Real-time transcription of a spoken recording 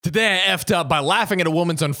Today I effed up by laughing at a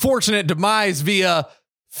woman's unfortunate demise via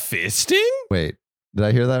fisting? Wait, did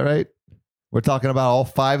I hear that right? We're talking about all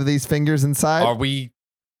 5 of these fingers inside? Are we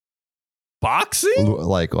boxing?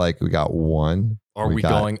 Like we got 1. Are we got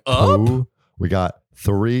going up? 2, we got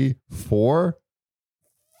 3, 4,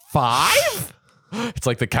 5? It's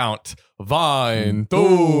like the count. 1,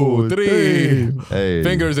 2, 3. Hey.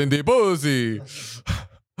 Fingers in the pussy.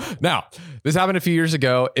 Now, this happened a few years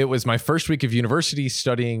ago. It was my first week of university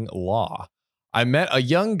studying law. I met a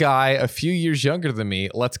young guy a few years younger than me.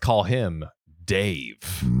 Let's call him Dave.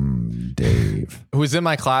 Dave. Who was in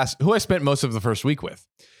my class, who I spent most of the first week with.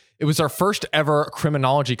 It was our first ever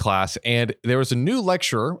criminology class, and there was a new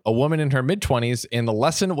lecturer, a woman in her mid-20s, and the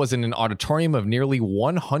lesson was in an auditorium of nearly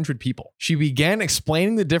 100 people. She began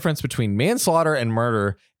explaining the difference between manslaughter and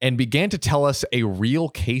murder and began to tell us a real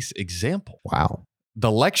case example. Wow. The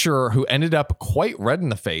lecturer, who ended up quite red in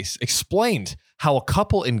the face, explained how a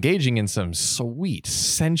couple engaging in some sweet,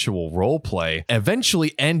 sensual role play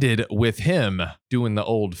eventually ended with him doing the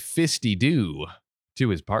old fisty-do to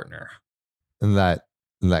his partner. And that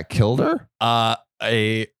killed her?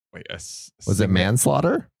 Was it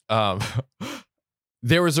manslaughter?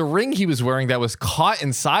 There was a ring he was wearing that was caught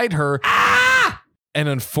inside her. And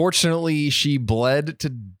unfortunately, she bled to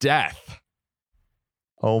death.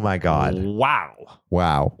 Oh my God. Wow.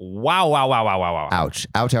 Wow. Ouch.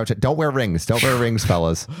 Ouch. Don't wear rings. Don't wear rings,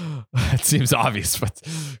 fellas. It seems obvious, but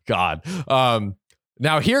God.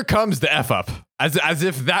 Now here comes the F up. As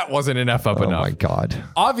if that wasn't an F up enough. Oh my God.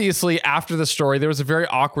 Obviously, after the story, there was a very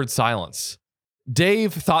awkward silence.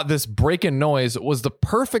 Dave thought this break-in noise was the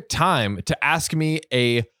perfect time to ask me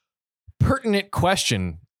a pertinent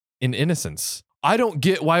question in innocence. I don't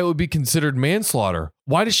get why it would be considered manslaughter.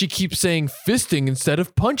 Why does she keep saying fisting instead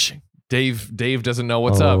of punching? Dave doesn't know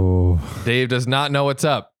what's up. Dave does not know what's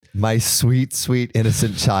up. My sweet, sweet,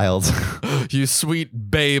 innocent child. You sweet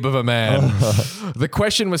babe of a man. The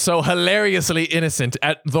question was so hilariously innocent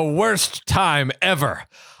at the worst time ever.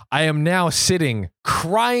 I am now sitting,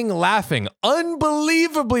 crying, laughing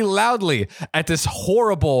unbelievably loudly at this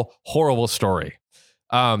horrible, horrible story.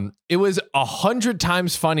 It was 100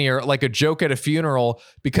 times funnier, like a joke at a funeral,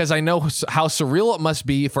 because I know how surreal it must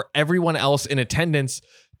be for everyone else in attendance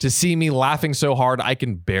to see me laughing so hard I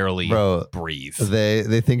can barely breathe.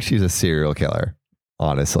 They think she's a serial killer.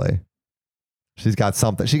 Honestly, she's got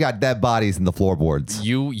something. She got dead bodies in the floorboards.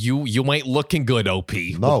 You ain't looking good, OP.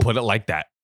 No. We'll put it like that.